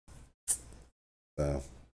So,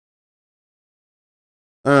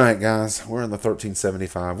 all right, guys, we're in the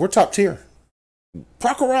 1375. We're top tier.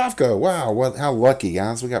 Prokhorovka. Wow, what? How lucky,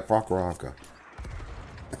 guys. We got Prokhorovka.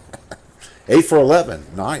 8 for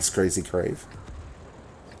 11. Nice, Crazy Crave.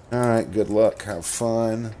 All right, good luck. Have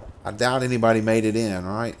fun. I doubt anybody made it in,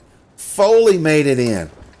 all right? Foley made it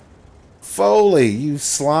in. Foley, you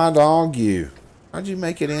sly dog, you. How'd you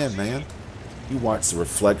make it in, man? You watch the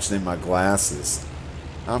reflection in my glasses.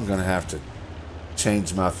 I'm going to have to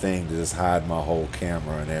change my thing to just hide my whole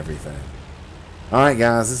camera and everything. All right,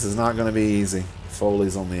 guys, this is not going to be easy.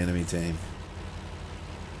 Foley's on the enemy team.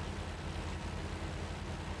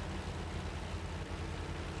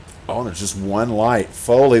 Oh, there's just one light.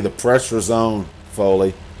 Foley, the pressure zone,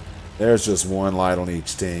 Foley. There's just one light on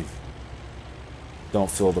each team. Don't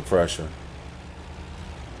feel the pressure.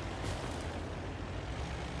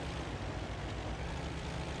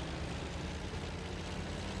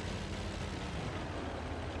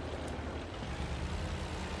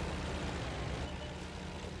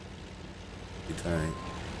 Tank.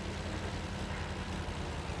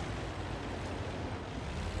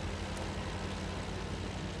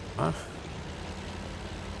 Huh?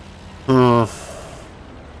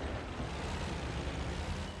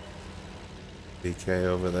 BK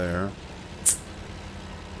over there.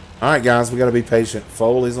 Alright, guys, we got to be patient.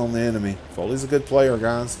 Foley's on the enemy. Foley's a good player,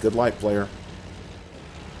 guys. Good light player.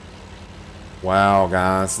 Wow,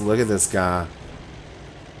 guys. Look at this guy.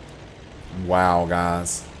 Wow,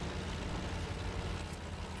 guys.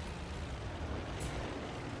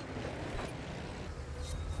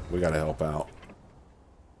 We got to help out.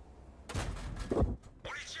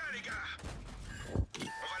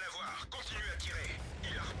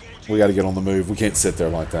 We got to get on the move. We can't sit there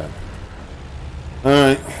like that. All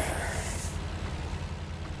right.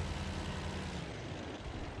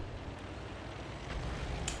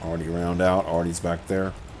 Already round out. Artie's back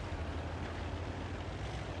there.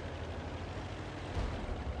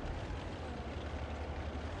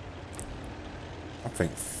 I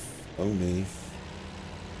think Oni.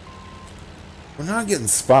 We're not getting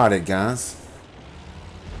spotted, guys.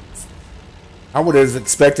 I would have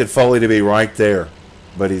expected Foley to be right there,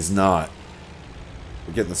 but he's not.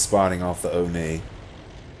 We're getting the spotting off the Oni.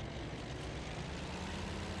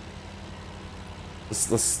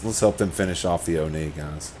 Let's help them finish off the Oni,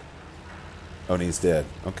 guys. Oni's dead.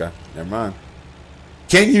 Okay, never mind.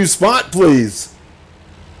 Can you spot, please?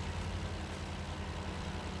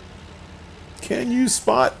 Can you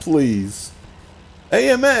spot, please?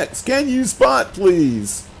 AMX, can you spot,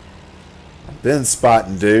 please? I've been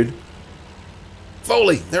spotting, dude.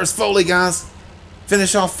 Foley, there's Foley, guys.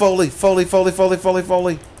 Finish off Foley. Foley, Foley, Foley, Foley,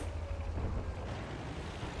 Foley.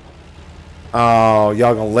 Oh,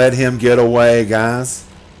 y'all gonna let him get away, guys?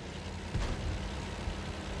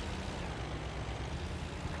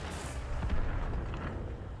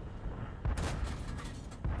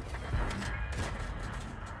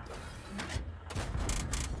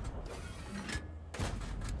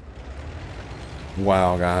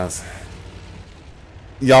 Wow, guys.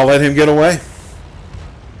 Y'all let him get away?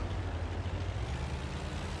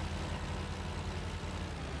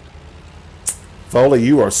 Foley,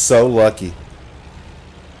 you are so lucky.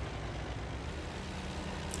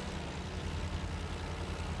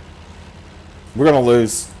 We're going to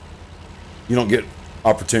lose. You don't get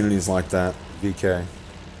opportunities like that, VK.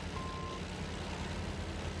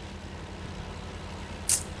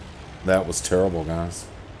 That was terrible, guys.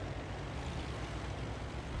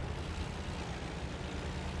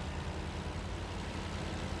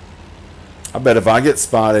 I bet if I get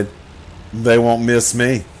spotted, they won't miss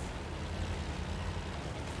me.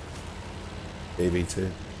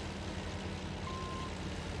 AB2.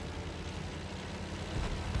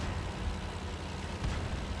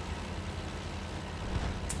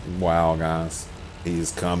 Wow, guys.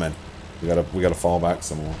 He's coming. We gotta fall back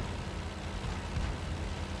some more.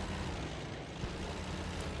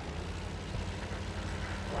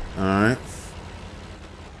 Alright.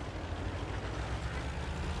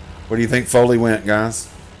 Where do you think Foley went, guys?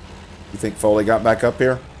 You think Foley got back up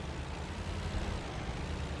here?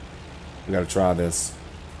 We gotta try this.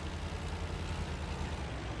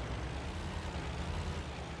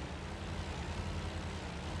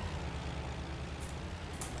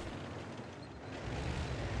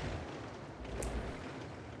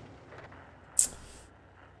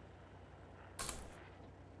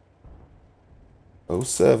 Oh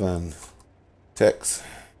 07. Tex.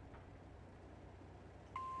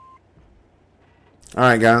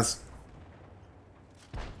 Alright, guys.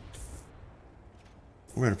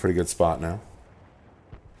 We're in a pretty good spot now.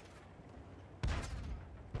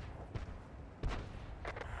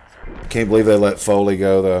 can't believe they let Foley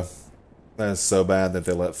go, though. That is so bad that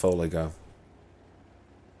they let Foley go.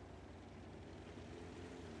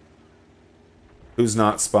 Who's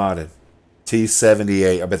not spotted?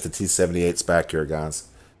 T-78. I bet the T-78's back here, guys.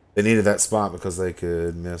 They needed that spot because they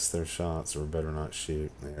could miss their shots or better not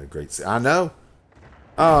shoot. They had a great... I know.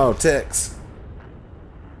 Oh, Tex.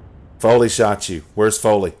 Foley shot you. Where's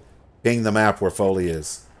Foley? Ping the map where Foley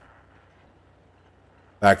is.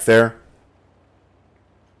 Back there?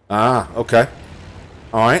 Ah, okay.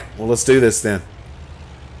 All right. Well, let's do this then.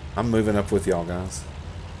 I'm moving up with y'all, guys.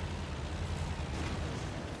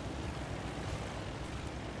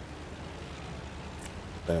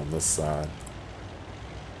 Stay on this side.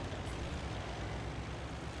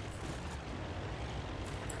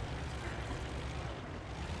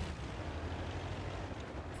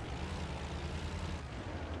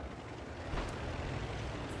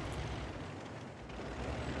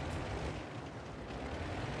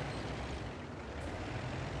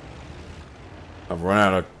 I've run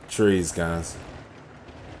out of trees, guys.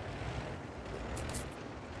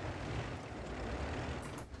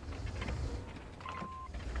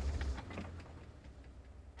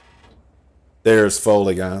 There's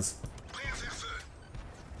Foley, guys.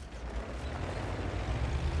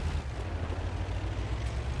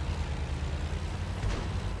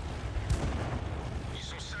 Ils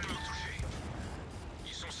sont salement touchés.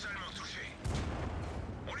 Ils sont salement touchés.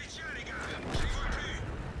 On les tient, les gars. Je les vois plus.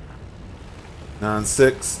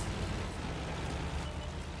 9-6.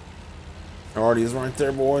 Already is right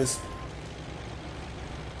there, boys.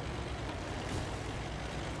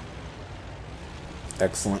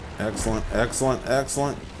 Excellent, excellent, excellent,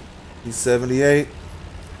 excellent. He's 78.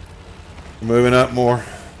 Moving up more.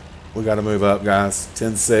 We got to move up, guys.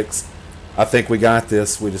 10-6. I think we got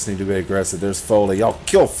this. We just need to be aggressive. There's Foley. Y'all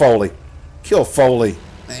kill Foley. Kill Foley.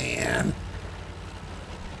 Man.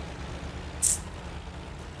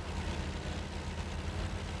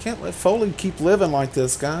 Can't let Foley keep living like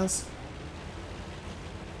this, guys.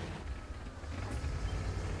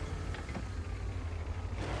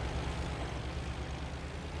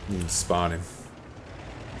 Spot him.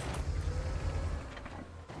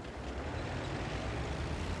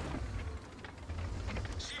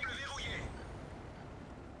 Cible verrouillée.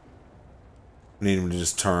 Need him to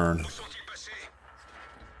just turn. Où sont-ils passés?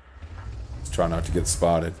 Let's try not to get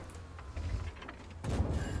spotted.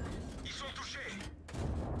 Ils sont touchés.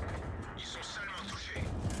 Ils sont salement touchés.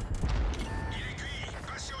 Il est cuit.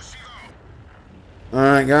 Passez au suivant.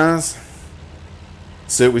 Alright, guys.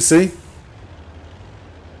 See what we see?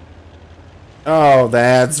 Oh, the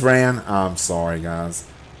ads ran. I'm sorry, guys.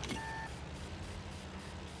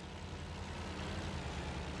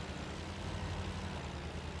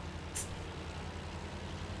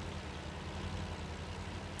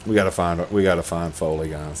 We gotta find Foley,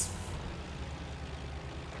 guys.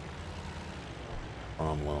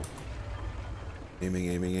 Well. Aiming,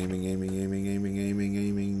 aiming, aiming, aiming, aiming, aiming, aiming,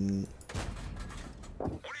 aiming. On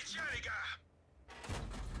les tient, les gars.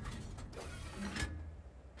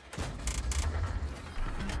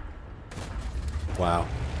 Wow.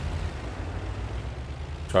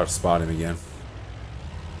 Try to spot him again.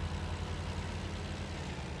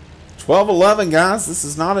 12-11, guys. This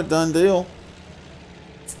is not a done deal.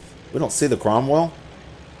 We don't see the Cromwell.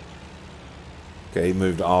 Okay, he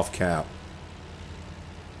moved off cap.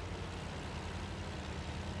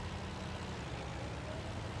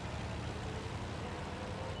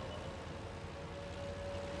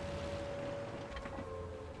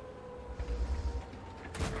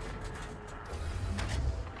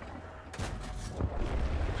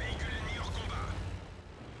 Véhicule ennemi hors combat.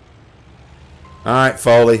 All right,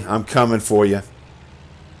 Foley, I'm coming for you.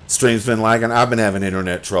 Stream's been lagging. I've been having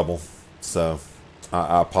internet trouble, so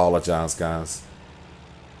I apologize, guys.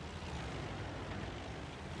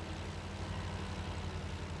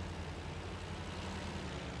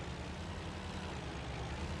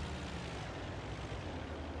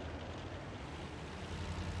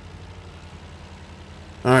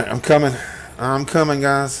 All right, I'm coming. I'm coming,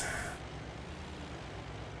 guys.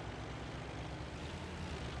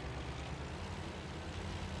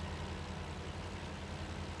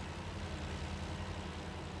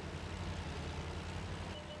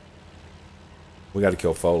 We got to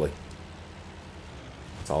kill Foley.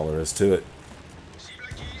 That's all there is to it. Cible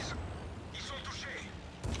acquise. Ils sont touchés.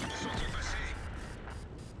 Où sont-ils passés?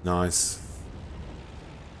 Nice.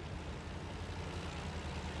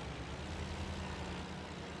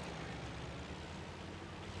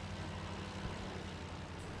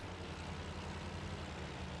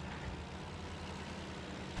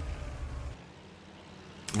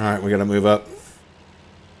 All right, we got to move up.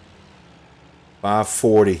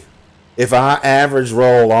 540. If I average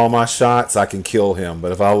roll all my shots, I can kill him.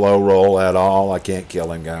 But if I low roll at all, I can't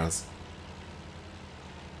kill him, guys.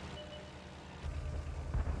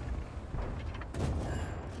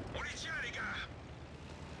 On les tient, les gars.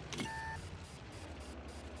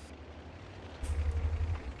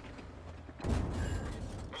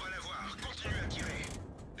 On va la voir. Continuez à tirer.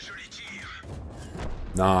 Je les tire.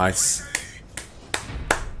 Nice.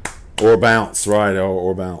 Or bounce, right?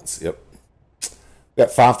 Or bounce. Yep. Got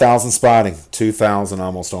 5,000 spotting, 2,000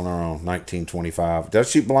 almost on our own. 1925. Did I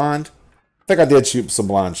shoot blind? I think I did shoot some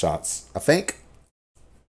blind shots. I think.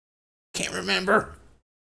 Can't remember.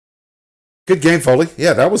 Good game, Foley.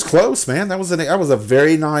 Yeah, that was close, man. That was a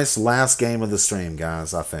very nice last game of the stream,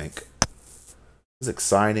 guys. I think it was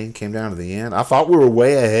exciting. Came down to the end. I thought we were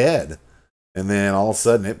way ahead, and then all of a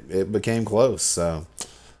sudden it became close. So,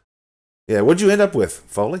 yeah, what'd you end up with,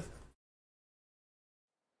 Foley?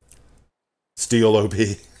 Steel OP.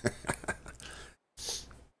 This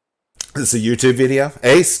is a YouTube video.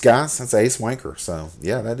 Ace, guys. That's Ace Wanker. So,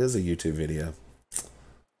 yeah, that is a YouTube video.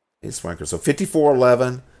 Ace Wanker. So,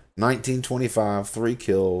 54-11, 1925, 3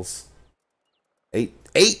 kills,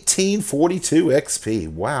 1842 XP.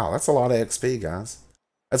 Wow, that's a lot of XP, guys.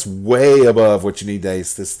 That's way above what you need to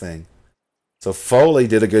ace this thing. So, Foley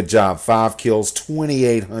did a good job. 5 kills,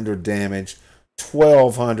 2,800 damage,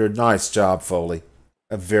 1,200. Nice job, Foley.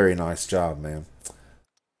 A very nice job, man.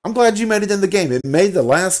 I'm glad you made it in the game. It made the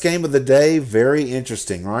last game of the day very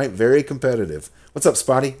interesting, right? Very competitive. What's up,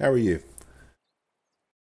 Spotty? How are you?